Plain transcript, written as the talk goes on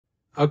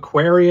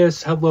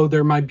Aquarius, hello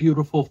there, my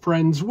beautiful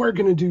friends. We're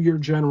going to do your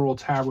general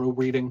tarot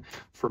reading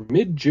for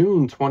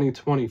mid-June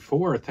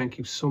 2024. Thank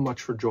you so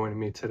much for joining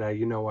me today.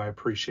 You know I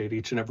appreciate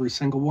each and every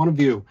single one of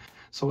you.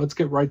 So let's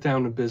get right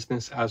down to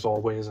business as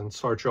always and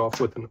start you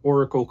off with an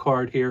oracle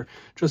card here,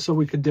 just so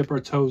we could dip our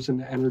toes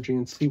into energy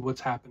and see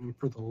what's happening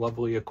for the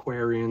lovely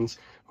Aquarians.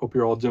 Hope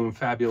you're all doing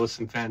fabulous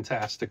and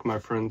fantastic, my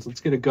friends.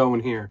 Let's get it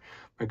going here,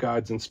 my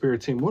guides and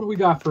spirit team. What do we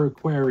got for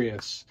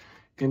Aquarius?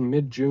 In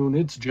mid-June,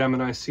 it's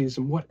Gemini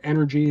season. What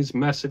energies,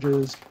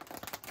 messages,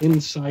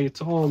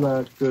 insights, all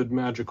that good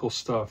magical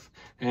stuff.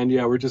 And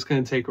yeah, we're just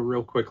going to take a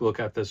real quick look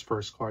at this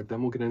first card.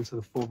 Then we'll get into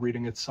the full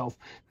reading itself.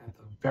 At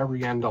the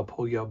very end, I'll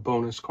pull you a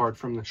bonus card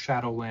from the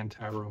Shadowland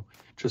Tarot,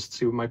 just to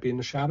see what might be in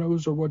the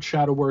shadows or what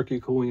shadow work you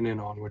can lean in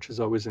on, which is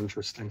always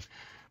interesting.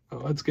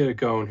 But let's get it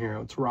going here.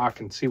 Let's rock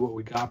and see what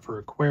we got for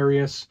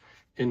Aquarius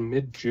in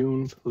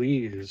mid-June,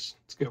 please.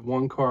 Let's get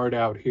one card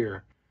out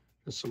here,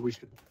 just so we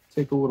could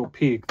take a little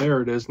peek.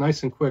 There it is,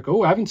 nice and quick.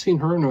 Oh, I haven't seen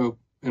her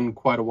in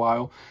quite a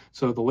while.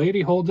 So the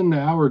lady holding the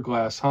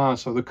hourglass, huh?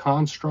 So the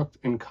construct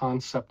and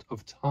concept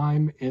of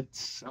time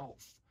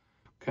itself.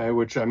 Okay,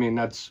 which, I mean,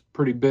 that's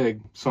pretty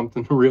big,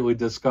 something to really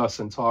discuss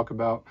and talk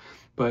about.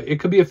 But it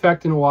could be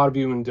affecting a lot of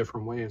you in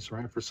different ways,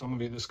 right? For some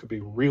of you, this could be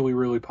really,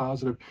 really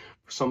positive.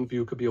 For some of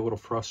you, it could be a little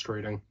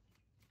frustrating.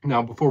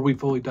 Now, before we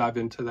fully dive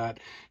into that,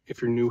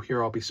 if you're new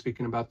here, I'll be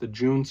speaking about the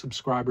June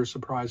subscriber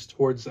surprise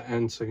towards the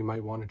end, so you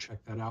might want to check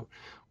that out.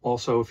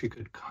 Also, if you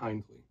could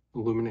kindly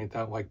illuminate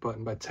that like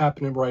button by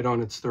tapping it right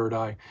on its third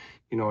eye,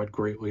 you know, I'd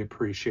greatly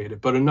appreciate it.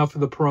 But enough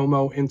of the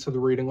promo, into the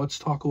reading. Let's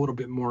talk a little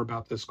bit more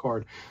about this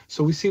card.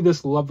 So we see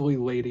this lovely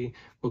lady,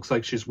 looks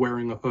like she's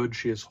wearing a hood.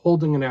 She is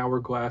holding an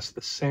hourglass.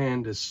 The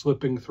sand is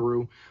slipping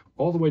through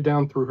all the way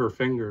down through her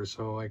fingers.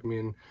 So, I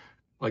mean,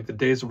 like the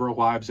Days of Our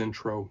Lives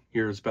intro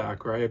years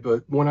back, right?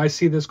 But when I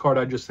see this card,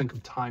 I just think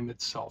of time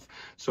itself.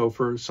 So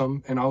for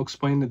some, and I'll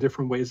explain the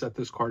different ways that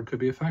this card could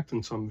be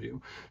affecting some of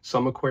you.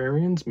 Some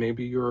Aquarians,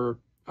 maybe you're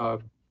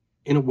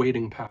in a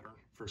waiting pattern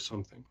for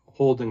something, a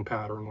holding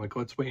pattern, like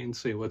let's wait and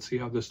see, let's see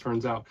how this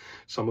turns out.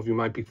 Some of you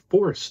might be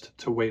forced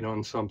to wait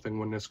on something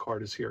when this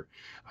card is here.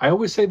 I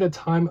always say that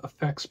time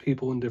affects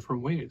people in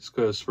different ways,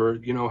 because for,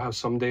 you know, how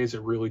some days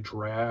it really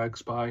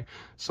drags by,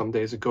 some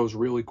days it goes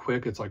really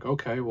quick. It's like,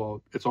 okay,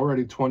 well, it's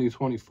already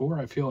 2024.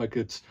 I feel like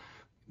it's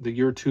the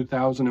year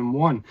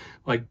 2001.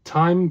 Like,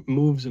 time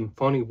moves in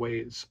funny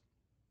ways.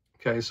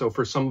 Okay, so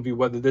for some of you,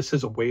 whether this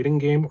is a waiting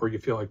game or you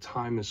feel like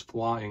time is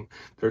flying,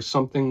 there's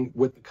something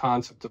with the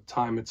concept of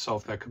time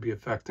itself that could be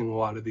affecting a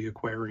lot of the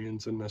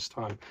Aquarians in this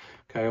time.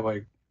 Okay,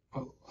 like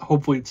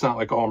hopefully it's not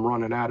like, oh, I'm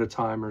running out of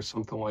time or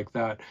something like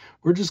that.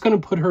 We're just going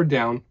to put her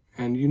down,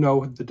 and you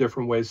know the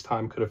different ways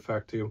time could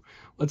affect you.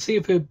 Let's see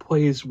if it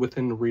plays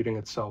within the reading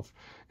itself.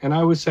 And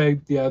I would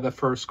say, yeah, the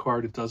first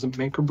card, it doesn't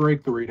make or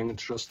break the reading.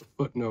 It's just a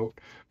footnote.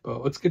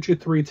 But let's get you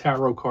 3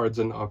 tarot cards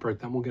in the upright.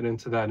 Then we'll get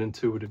into that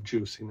intuitive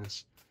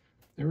juiciness.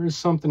 There is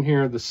something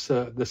here, the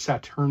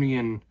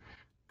Saturnian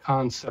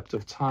concept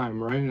of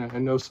time, right? I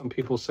know some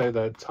people say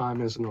that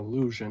time is an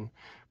illusion,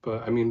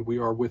 but I mean, we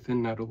are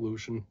within that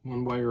illusion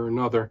one way or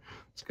another.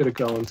 Let's get it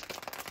going.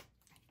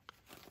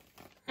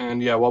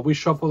 And yeah, while we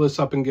shuffle this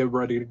up and get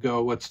ready to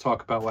go, let's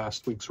talk about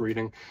last week's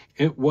reading.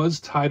 It was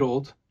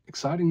titled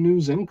Exciting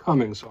News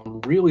Incoming, so I'm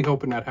really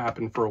hoping that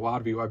happened for a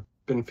lot of you. I've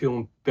been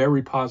feeling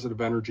very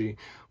positive energy,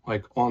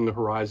 like on the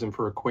horizon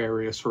for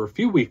Aquarius for a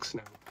few weeks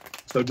now.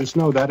 So just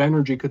know that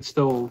energy could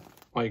still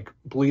like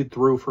bleed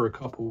through for a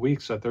couple of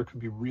weeks, that there could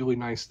be really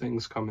nice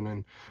things coming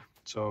in.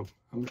 So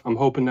I'm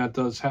hoping that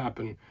does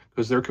happen,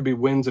 because there could be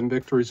wins and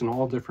victories in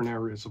all different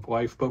areas of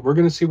life. But we're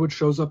going to see what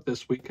shows up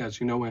this week. As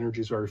you know,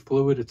 energy is very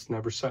fluid. It's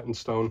never set in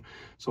stone.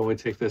 So only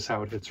take this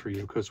how it hits for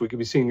you, because we could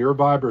be seeing your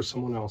vibe or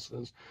someone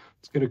else's.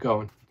 Let's get it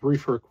going. 3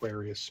 for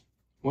Aquarius.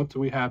 What do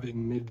we have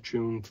in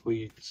mid-June,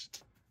 please?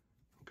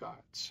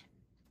 Gods.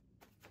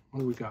 What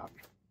do we got?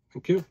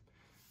 Thank you.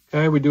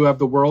 Okay, we do have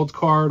the World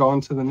card.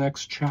 On to the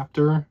next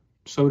chapter,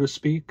 so to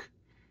speak,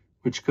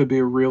 which could be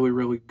a really,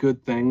 really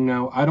good thing.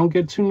 Now, I don't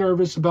get too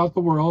nervous about the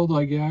World.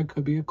 Like, yeah, it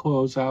could be a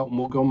closeout, and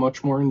we'll go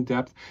much more in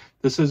depth.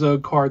 This is a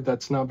card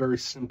that's not very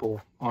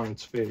simple on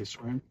its face,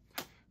 right?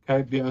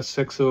 Okay, yeah,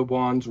 6 of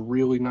Wands,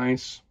 really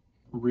nice,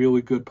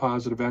 really good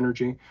positive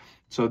energy.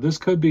 So this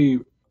could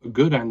be a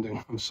good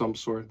ending of some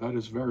sort. That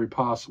is very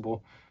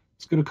possible.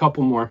 Let's get a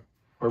couple more,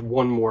 or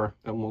one more,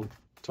 then we'll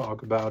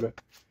talk about it.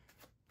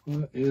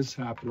 What is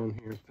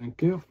happening here?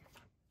 Thank you.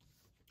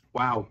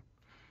 Wow.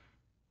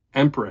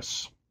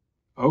 Empress.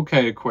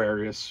 Okay,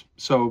 Aquarius.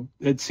 So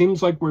it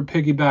seems like we're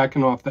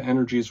piggybacking off the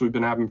energies we've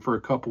been having for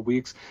a couple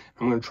weeks.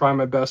 I'm going to try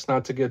my best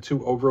not to get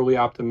too overly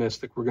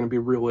optimistic. We're going to be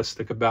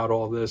realistic about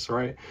all this,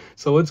 right?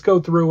 So let's go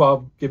through.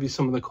 I'll give you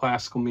some of the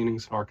classical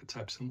meanings and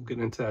archetypes, and we'll get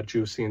into that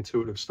juicy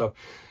intuitive stuff.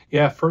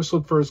 Yeah, first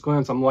look, first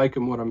glance, I'm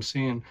liking what I'm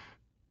seeing.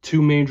 2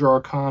 major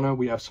arcana.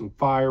 We have some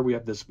fire. We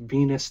have this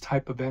Venus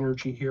type of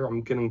energy here.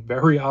 I'm getting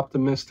very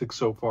optimistic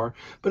so far,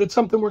 but it's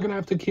something we're going to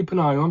have to keep an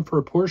eye on for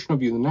a portion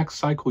of you. The next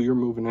cycle you're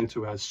moving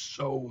into has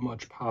so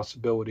much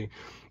possibility.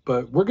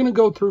 But we're going to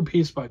go through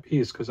piece by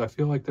piece because I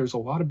feel like there's a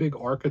lot of big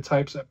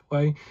archetypes at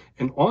play.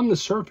 And on the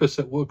surface,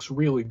 it looks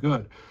really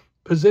good.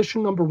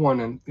 Position number one,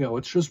 and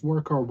let's just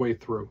work our way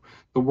through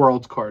the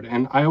World card.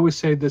 And I always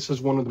say this is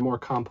one of the more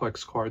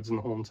complex cards in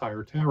the whole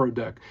entire tarot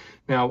deck.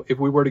 Now, if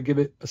we were to give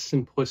it a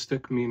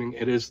simplistic meaning,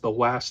 it is the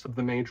last of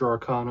the major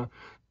arcana.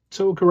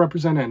 So it could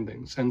represent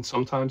endings, and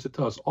sometimes it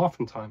does,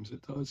 oftentimes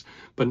it does,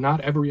 but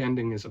not every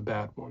ending is a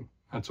bad one.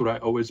 That's what I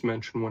always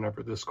mention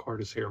whenever this card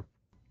is here.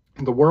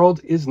 The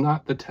World is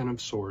not the Ten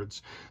of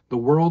Swords. The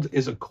World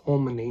is a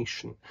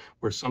culmination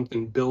where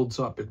something builds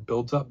up. It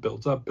builds up,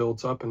 builds up,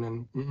 builds up, and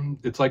then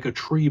it's like a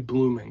tree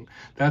blooming.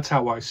 That's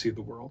how I see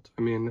the world.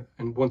 I mean,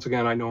 and once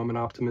again, I know I'm an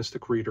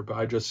optimistic reader, but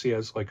I just see it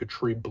as like a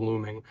tree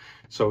blooming.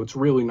 So it's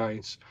really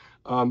nice.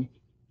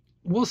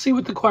 We'll see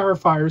what the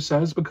clarifier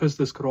says, because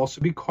this could also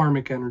be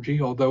karmic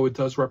energy, although it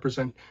does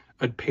represent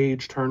a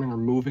page turning or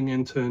moving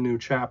into a new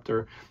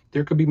chapter.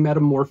 There could be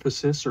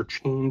metamorphosis or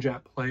change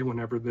at play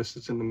whenever this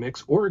is in the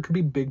mix, or it could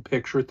be big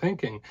picture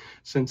thinking,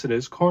 since it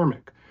is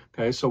karmic.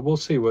 Okay, so we'll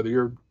see whether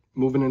you're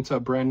moving into a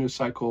brand new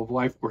cycle of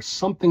life or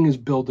something is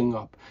building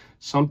up.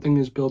 Something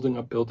is building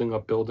up, building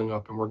up, building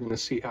up, and we're going to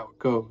see how it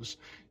goes.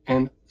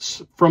 And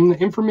from the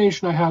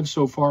information I have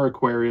so far,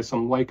 Aquarius,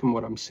 I'm liking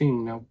what I'm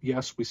seeing. Now,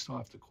 yes, we still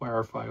have to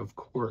clarify, of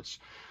course,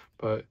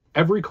 but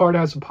every card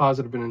has a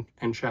positive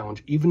and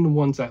challenge, even the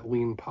ones that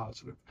lean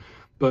positive.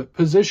 But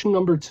position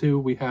number two,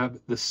 we have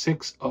the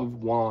Six of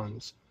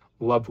Wands.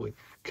 Lovely.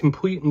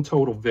 Complete and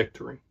total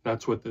victory.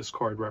 That's what this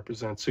card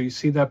represents. So you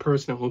see that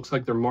person, it looks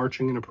like they're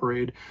marching in a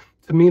parade.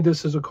 To me,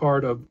 this is a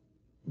card of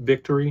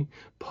victory,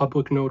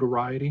 public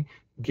notoriety,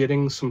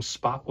 getting some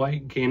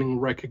spotlight, gaining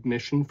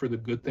recognition for the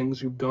good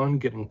things you've done,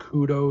 getting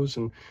kudos.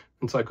 And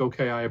it's like,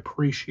 okay, I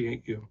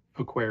appreciate you,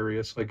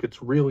 Aquarius. Like,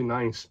 it's really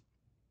nice.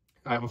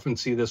 I often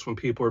see this when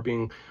people are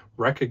being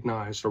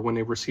recognized or when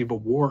they receive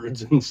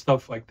awards and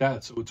stuff like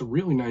that. So it's a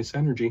really nice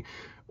energy.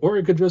 Or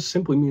it could just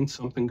simply mean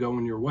something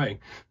going your way.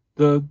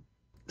 The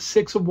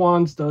Six of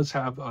Wands does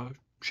have a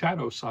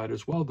shadow side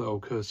as well, though,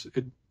 because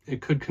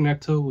it could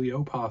connect to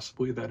Leo,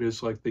 possibly. That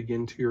is like the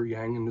yin to your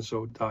yang in the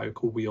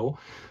zodiacal wheel.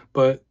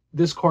 But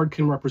this card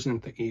can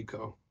represent the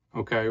ego,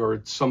 okay? Or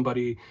it's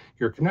somebody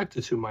you're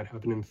connected to might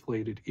have an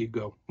inflated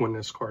ego when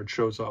this card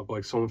shows up.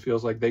 Like someone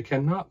feels like they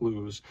cannot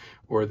lose,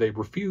 or they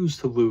refuse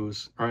to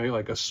lose, right?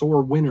 Like a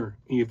sore winner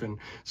even.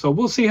 So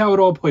we'll see how it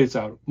all plays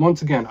out.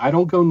 Once again, I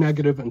don't go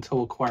negative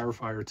until a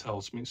clarifier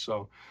tells me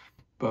so.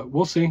 But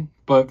we'll see.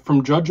 But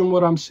from judging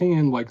what I'm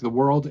seeing, like the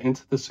World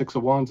into the Six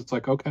of Wands, it's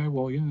like, okay,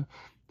 well, yeah,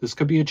 this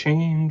could be a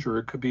change, or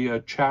it could be a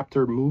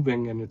chapter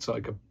moving, and it's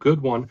like a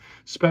good one,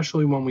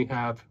 especially when we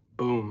have,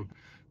 boom,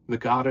 the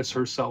goddess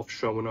herself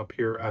showing up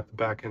here at the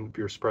back end of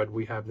your spread.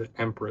 We have the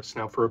Empress.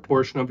 Now, for a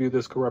portion of you,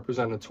 this could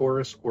represent a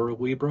Taurus or a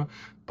Libra.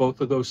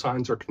 Both of those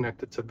signs are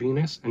connected to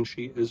Venus, and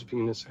she is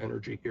Venus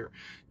energy here.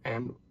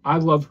 And I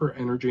love her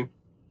energy.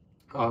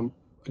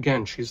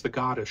 Again, she's the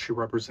goddess. She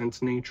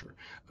represents nature,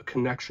 a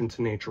connection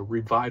to nature,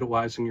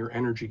 revitalizing your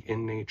energy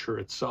in nature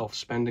itself,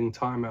 spending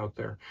time out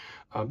there.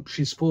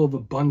 She's full of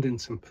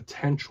abundance and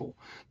potential.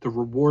 The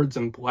rewards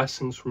and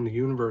blessings from the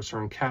universe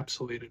are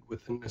encapsulated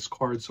within this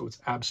card, so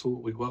it's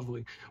absolutely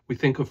lovely. We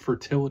think of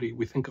fertility.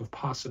 We think of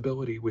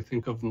possibility. We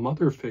think of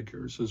mother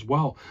figures as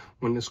well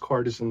when this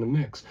card is in the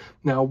mix.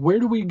 Now, where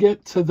do we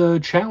get to the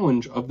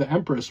challenge of the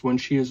Empress when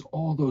she is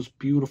all those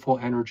beautiful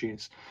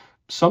energies?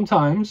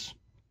 Sometimes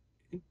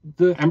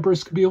the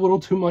Empress could be a little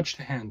too much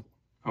to handle,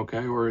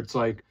 okay? Or it's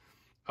like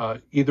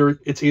either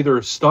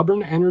a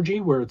stubborn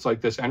energy where it's like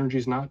this energy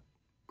is not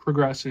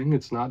progressing,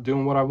 it's not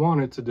doing what I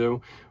want it to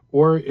do,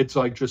 or it's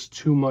like just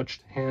too much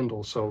to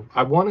handle. So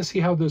I want to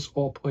see how this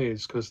all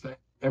plays, because the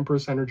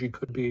Empress energy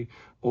could be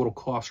a little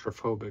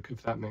claustrophobic,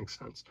 if that makes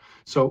sense.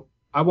 So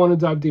I want to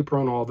dive deeper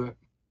on all of it.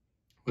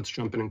 Let's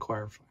jump in and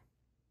clarify.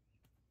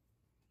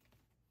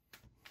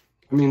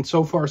 I mean,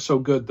 so far so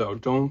good, though.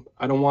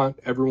 I don't want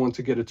everyone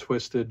to get it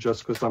twisted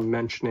just because I'm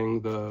mentioning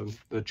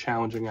the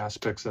challenging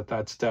aspects.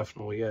 That's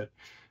definitely it.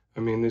 I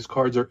mean, these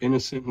cards are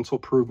innocent until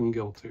proven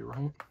guilty,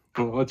 right?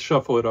 Well, let's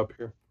shuffle it up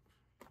here.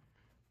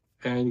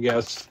 And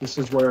yes, this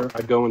is where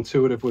I go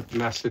intuitive with the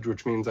message,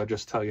 which means I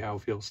just tell you how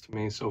it feels to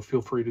me. So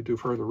feel free to do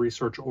further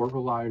research or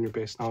rely on your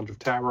base knowledge of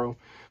tarot,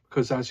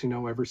 because as you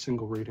know, every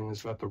single reading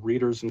is about the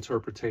reader's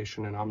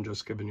interpretation, and I'm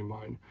just giving you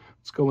mine.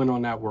 Let's go in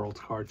on that World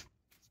card.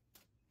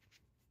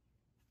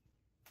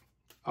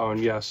 Oh,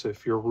 and yes,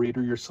 if you're a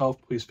reader yourself,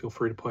 please feel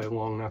free to play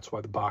along. That's why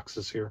the box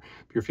is here.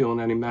 If you're feeling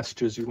any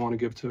messages you want to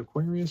give to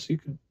Aquarius, you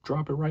could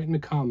drop it right in the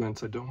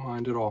comments. I don't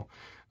mind at all.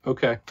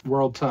 Okay,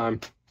 World time.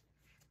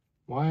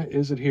 Why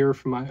is it here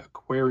for my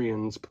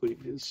Aquarians,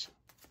 please?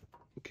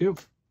 Thank you.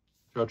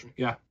 Judgment,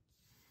 yeah.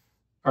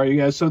 All right, you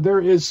guys, so there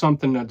is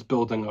something that's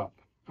building up.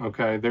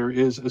 Okay, there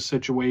is a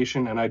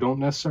situation, and I don't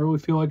necessarily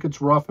feel like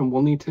it's rough, and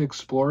we'll need to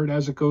explore it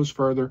as it goes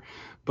further.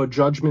 But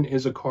Judgment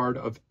is a card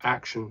of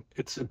action.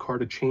 It's a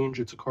card of change.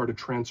 It's a card of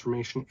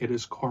transformation. It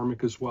is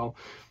karmic as well.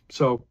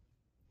 So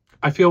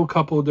I feel a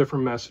couple of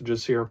different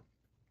messages here.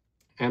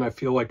 And I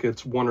feel like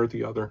it's one or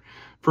the other.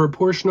 For a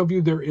portion of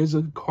you, there is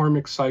a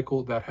karmic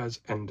cycle that has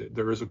ended.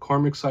 There is a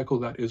karmic cycle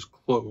that is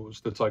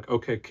closed. It's like,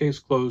 okay, case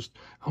closed.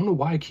 I don't know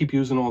why I keep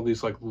using all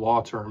these like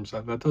law terms.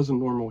 That doesn't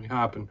normally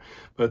happen.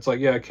 But it's like,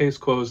 yeah, case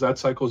closed. That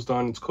cycle's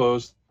done. It's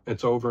closed.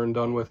 It's over and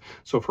done with.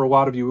 So for a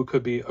lot of you, it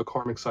could be a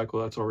karmic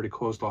cycle that's already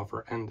closed off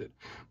or ended.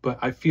 But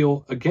I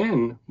feel,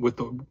 again, with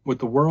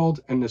the world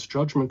and this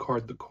judgment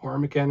card, the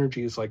karmic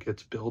energy is like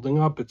it's building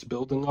up, it's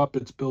building up,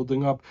 it's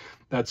building up.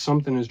 That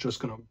something is just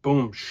going to,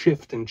 boom,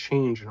 shift and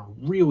change in a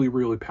really,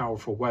 really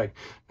powerful way.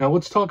 Now,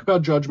 let's talk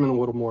about judgment a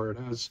little more. It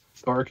has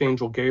the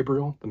Archangel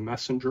Gabriel, the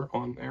messenger,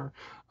 on there.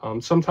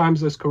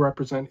 Sometimes this could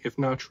represent, if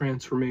not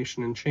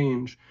transformation and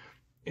change,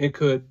 it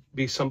could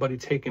be somebody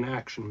taking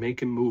action,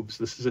 making moves.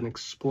 This is an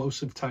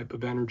explosive type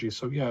of energy.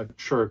 So yeah,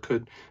 sure,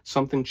 could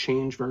something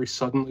change very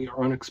suddenly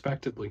or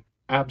unexpectedly?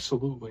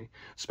 Absolutely.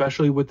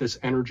 Especially with this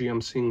energy I'm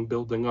seeing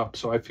building up.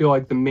 So I feel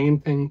like the main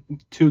thing,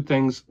 two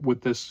things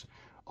with this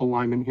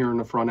alignment here in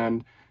the front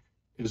end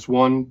is,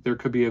 one, there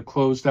could be a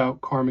closed out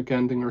karmic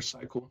ending or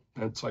cycle.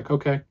 And it's like,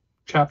 okay,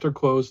 chapter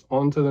closed,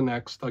 on to the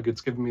next. Like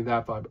it's giving me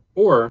that vibe.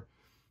 Or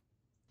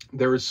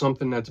there is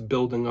something that's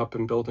building up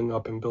and building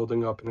up and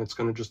building up, and it's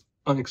going to just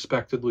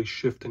unexpectedly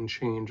shift and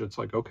change. It's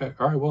like, okay,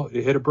 all right, well,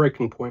 it hit a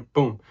breaking point,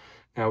 boom,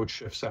 now it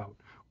shifts out.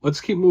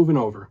 Let's keep moving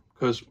over,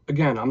 because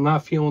again, I'm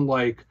not feeling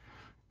like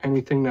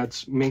anything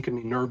that's making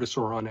me nervous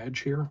or on edge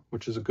here,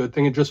 which is a good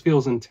thing. It just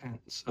feels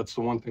intense. That's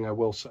the one thing I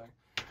will say.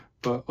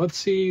 But let's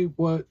see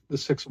what the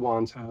Six of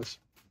Wands has.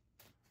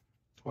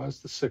 Why is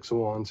the Six of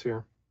Wands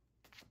here?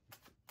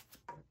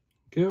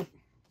 Yep.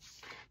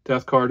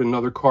 Death card,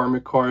 another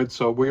karmic card.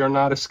 So we are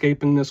not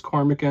escaping this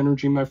karmic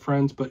energy, my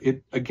friends, but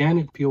it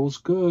feels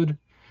good.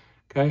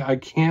 Okay, I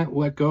can't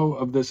let go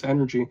of this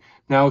energy.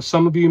 Now,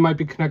 some of you might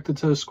be connected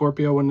to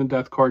Scorpio when the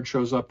death card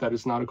shows up. That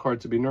is not a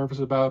card to be nervous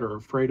about or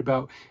afraid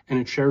about, and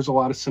it shares a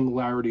lot of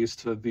similarities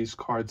to these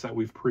cards that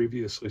we've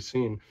previously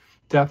seen.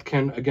 Death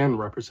can, again,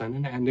 represent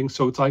an ending.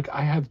 So it's like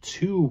I have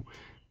two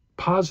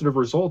positive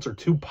results or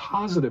two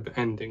positive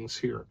endings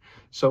here.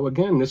 So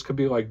again, this could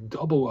be like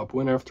double up,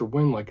 win after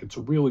win. Like it's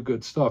really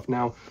good stuff.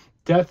 Now,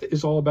 death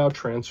is all about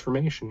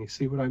transformation. You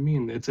see what I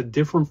mean? It's a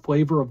different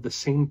flavor of the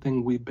same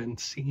thing we've been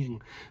seeing,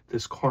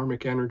 this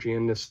karmic energy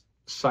and this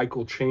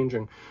cycle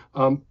changing.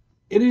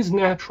 It is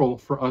natural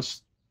for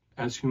us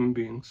as human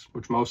beings,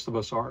 which most of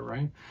us are,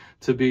 right,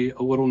 to be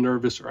a little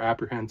nervous or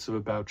apprehensive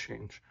about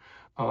change.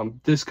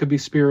 This could be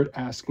spirit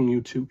asking you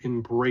to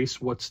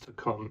embrace what's to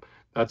come.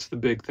 That's the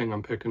big thing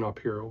I'm picking up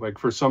here. Like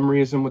for some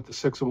reason with the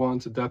Six of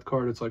Wands, the death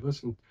card, it's like,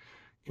 listen,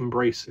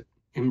 embrace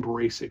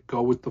it,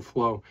 go with the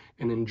flow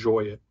and enjoy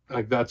it.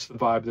 Like that's the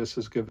vibe this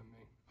is giving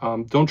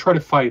me. Don't try to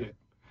fight it.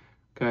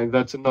 Okay,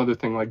 that's another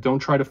thing. Like don't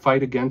try to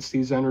fight against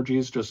these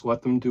energies. Just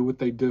let them do what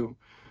they do.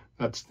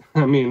 That's,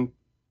 I mean,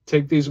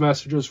 take these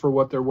messages for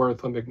what they're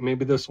worth. Like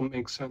maybe this will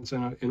make sense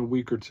in a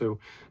week or two,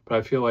 but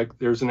I feel like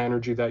there's an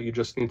energy that you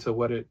just need to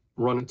let it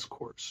run its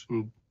course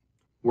and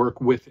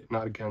work with it,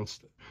 not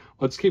against it.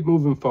 Let's keep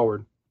moving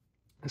forward.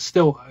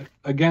 Still,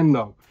 again,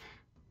 though,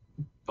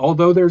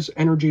 although there's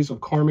energies of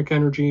karmic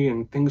energy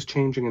and things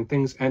changing and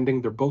things ending,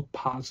 they're both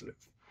positive,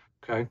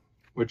 okay?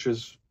 Which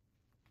is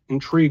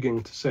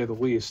intriguing to say the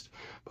least.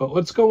 But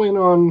let's go in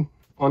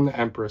on the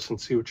Empress and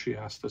see what she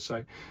has to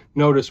say.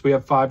 Notice we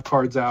have 5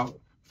 cards out.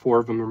 4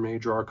 of them are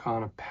major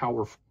arcana,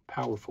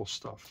 powerful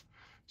stuff.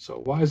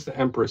 So why is the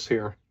Empress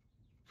here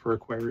for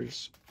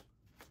Aquarius?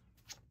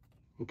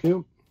 Thank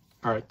you.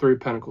 All right, 3 of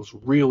Pentacles,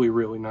 really,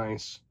 really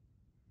nice.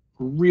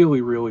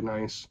 Really, really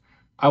nice.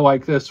 I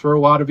like this. For a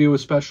lot of you,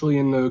 especially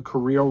in the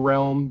career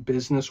realm,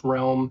 business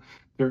realm,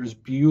 there is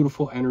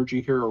beautiful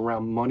energy here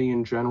around money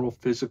in general,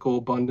 physical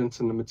abundance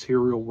in the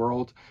material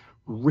world.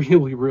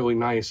 Really, really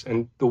nice.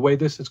 And the way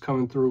this is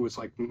coming through is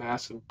like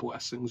massive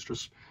blessings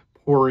just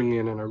pouring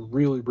in, and I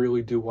really,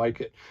 really do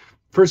like it.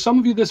 For some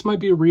of you, this might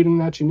be a reading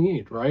that you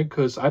need, right?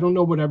 Because I don't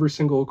know what every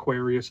single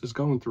Aquarius is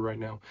going through right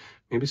now.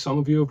 Maybe some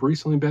of you have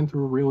recently been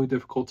through a really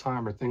difficult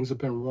time, or things have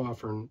been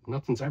rough, or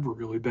nothing's ever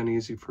really been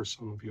easy for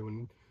some of you.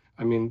 And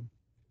I mean,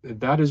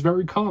 that is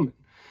very common.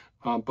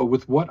 But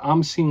with what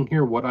I'm seeing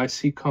here, what I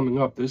see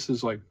coming up, this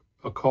is like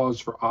a cause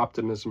for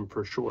optimism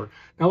for sure.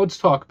 Now let's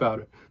talk about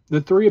it.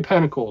 The 3 of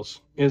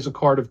Pentacles is a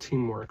card of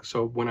teamwork.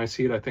 So when I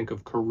see it, I think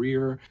of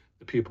career,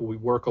 the people we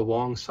work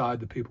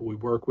alongside, the people we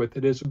work with.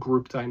 It is a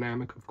group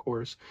dynamic, of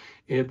course.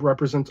 It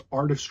represents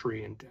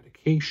artistry and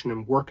dedication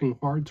and working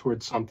hard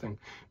towards something.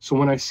 So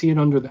when I see it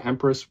under the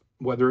Empress,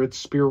 whether it's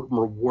spirit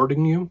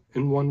rewarding you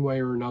in one way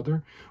or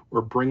another,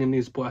 or bringing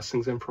these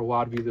blessings in, for a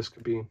lot of you, this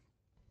could be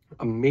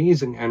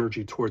amazing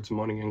energy towards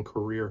money and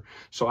career.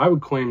 So I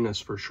would claim this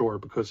for sure,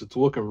 because it's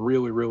looking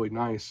really, really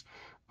nice.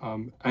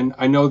 And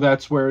I know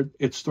that's where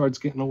it starts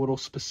getting a little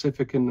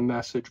specific in the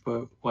message,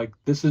 but like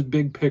this is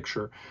big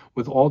picture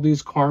with all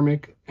these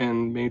karmic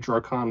and major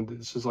arcana.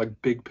 This is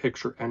like big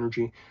picture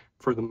energy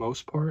for the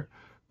most part.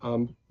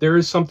 There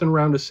is something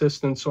around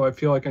assistance, so I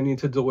feel like I need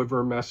to deliver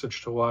a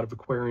message to a lot of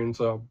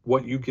Aquarians.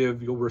 What you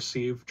give, you'll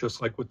receive,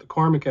 just like with the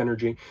karmic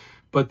energy.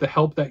 But the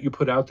help that you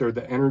put out there,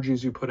 the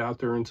energies you put out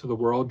there into the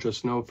world,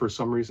 just know for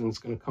some reason it's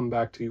going to come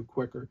back to you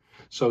quicker.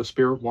 So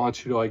Spirit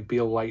wants you to like be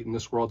a light in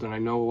this world. And I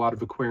know a lot of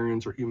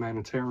Aquarians are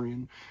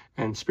humanitarian,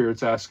 and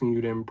Spirit's asking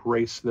you to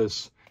embrace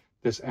this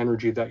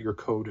energy that you're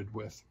coded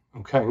with.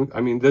 Okay.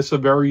 I mean, this is a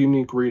very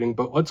unique reading,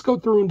 but let's go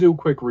through and do a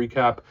quick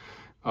recap.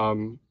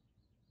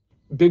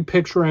 Big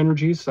picture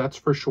energies, that's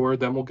for sure.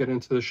 Then we'll get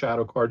into the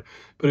shadow card.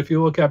 But if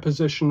you look at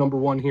position number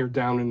 1 here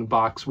down in the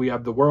box, we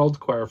have the world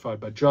clarified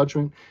by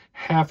judgment.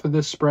 Half of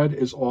this spread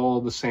is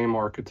all the same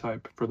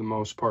archetype for the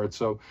most part.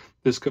 So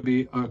this could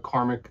be a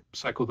karmic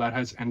cycle that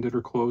has ended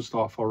or closed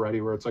off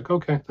already, where it's like,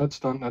 okay, that's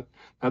done.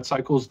 That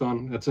cycle's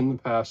done. That's in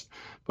the past.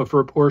 But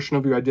for a portion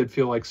of you, I did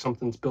feel like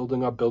something's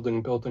building up,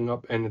 building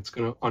up, and it's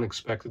going to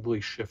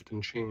unexpectedly shift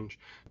and change.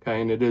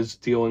 Okay, and it is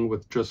dealing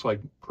with just like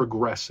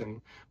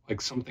progressing. Like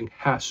something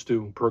has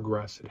to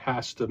progress. It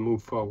has to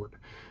move forward.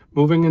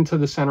 Moving into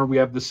the center, we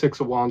have the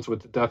 6 of Wands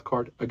with the Death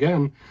card.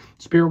 Again,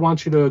 Spirit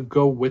wants you to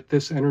go with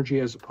this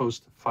energy as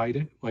opposed to fight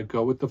it. Like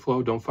go with the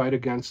flow. Don't fight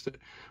against it.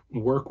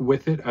 Work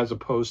with it as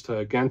opposed to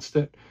against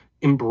it.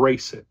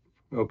 Embrace it.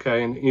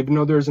 Okay. And even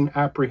though there's an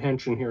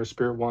apprehension here,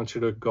 Spirit wants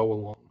you to go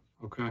along.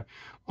 Okay.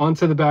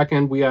 Onto the back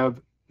end, we have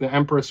the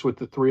Empress with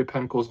the 3 of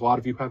Pentacles. A lot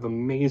of you have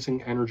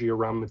amazing energy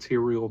around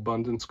material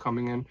abundance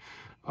coming in.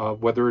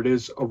 Whether it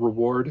is a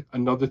reward.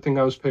 Another thing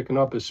I was picking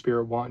up is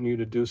Spirit wanting you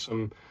to do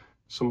some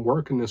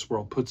work in this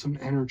world. Put some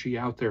energy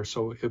out there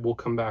so it will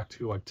come back to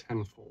you like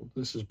tenfold.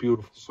 This is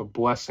beautiful. So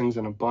blessings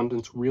and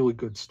abundance, really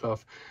good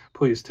stuff.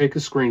 Please take a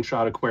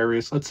screenshot,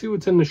 Aquarius. Let's see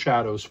what's in the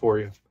shadows for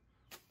you.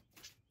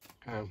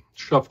 Okay.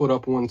 Shuffle it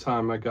up one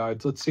time, my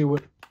guides. Let's see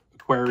what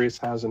Aquarius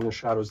has in the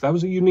shadows. That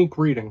was a unique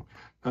reading,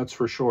 that's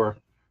for sure.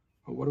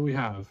 But what do we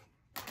have?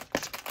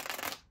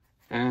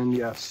 And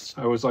yes,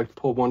 I always like to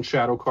pull one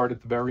shadow card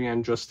at the very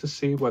end just to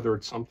see whether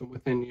it's something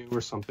within you or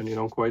something you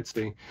don't quite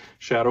see.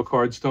 Shadow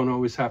cards don't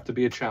always have to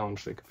be a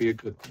challenge. They could be a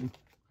good thing.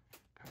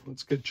 Okay,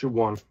 let's get you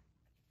one.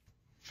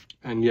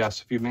 And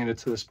yes, if you made it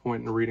to this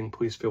point in the reading,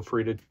 please feel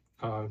free to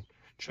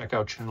check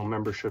out channel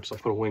memberships. I'll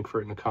put a link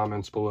for it in the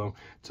comments below.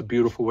 It's a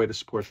beautiful way to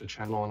support the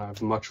channel, and I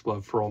have much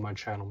love for all my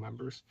channel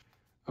members.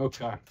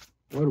 Okay,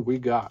 what do we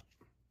got?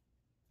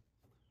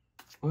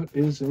 What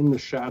is in the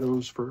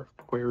shadows for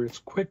Aquarius?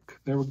 Quick,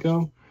 there we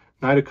go.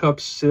 Knight of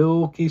Cups,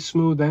 silky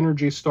smooth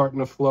energy starting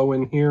to flow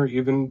in here,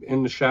 even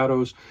in the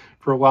shadows.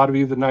 For a lot of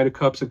you, the Knight of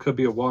Cups, it could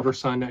be a water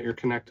sign that you're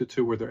connected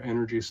to where their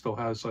energy still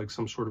has like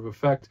some sort of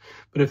effect.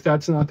 But if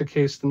that's not the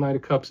case, the Knight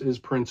of Cups is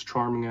Prince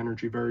Charming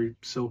energy, very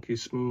silky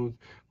smooth.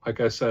 Like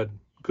I said,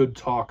 good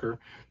talker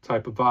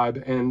type of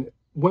vibe. And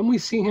when we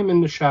see him in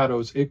the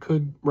shadows, it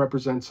could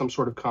represent some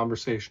sort of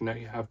conversation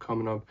that you have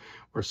coming up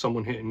or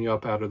someone hitting you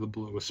up out of the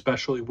blue,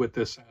 especially with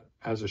this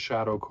as a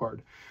shadow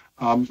card.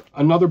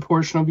 Another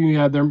portion of you,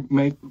 yeah, there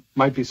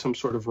might be some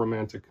sort of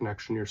romantic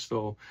connection you're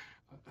still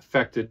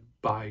affected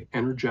by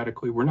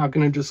energetically. We're not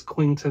going to just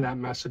cling to that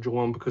message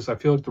alone because I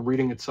feel like the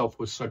reading itself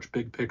was such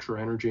big picture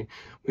energy.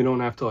 We don't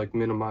have to like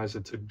minimize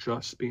it to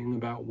just being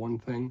about one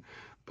thing.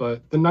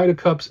 But the Knight of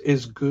Cups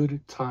is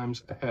good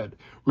times ahead.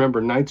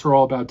 Remember, Knights are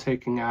all about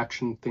taking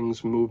action,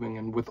 things moving.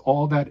 And with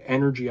all that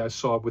energy I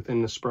saw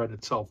within the spread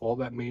itself, all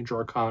that major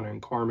arcana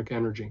and karmic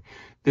energy,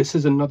 this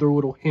is another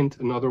little hint,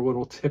 another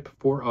little tip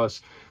for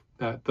us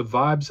that the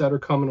vibes that are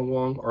coming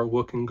along are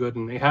looking good.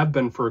 And they have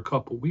been for a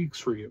couple weeks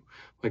for you.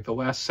 Like the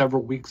last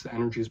several weeks, the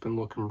energy's been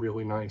looking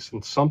really nice.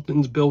 And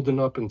something's building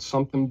up and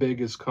something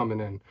big is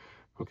coming in.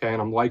 Okay,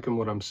 and I'm liking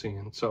what I'm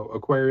seeing. So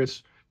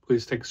Aquarius,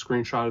 please take a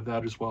screenshot of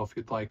that as well if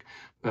you'd like.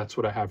 That's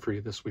what I have for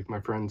you this week, my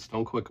friends.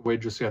 Don't click away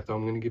just yet, though.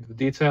 I'm going to give you the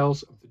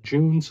details of the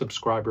June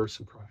subscriber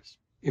surprise.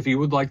 If you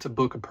would like to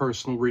book a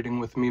personal reading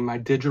with me, my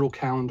digital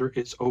calendar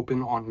is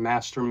open on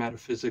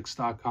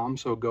mastermetaphysics.com,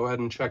 so go ahead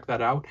and check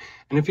that out.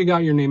 And if you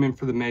got your name in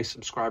for the May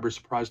subscriber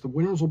surprise, the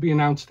winners will be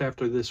announced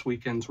after this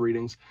weekend's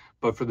readings.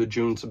 But for the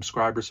June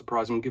subscriber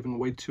surprise, I'm giving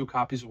away 2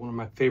 copies of one of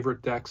my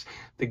favorite decks,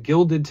 the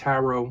Gilded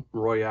Tarot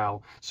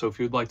Royale. So if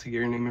you'd like to get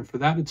your name in for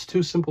that, it's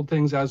 2 simple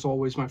things, as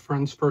always, my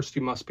friends. First,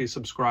 you must be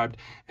subscribed.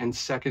 And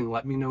second,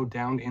 let me know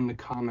down in the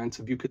comments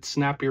if you could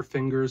snap your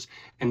fingers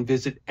and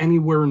visit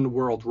anywhere in the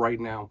world right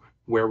now.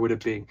 Where would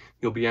it be?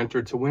 You'll be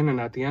entered to win,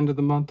 and at the end of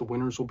the month, the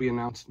winners will be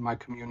announced in my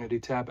community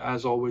tab.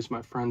 As always,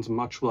 my friends,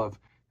 much love,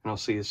 and I'll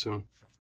see you soon.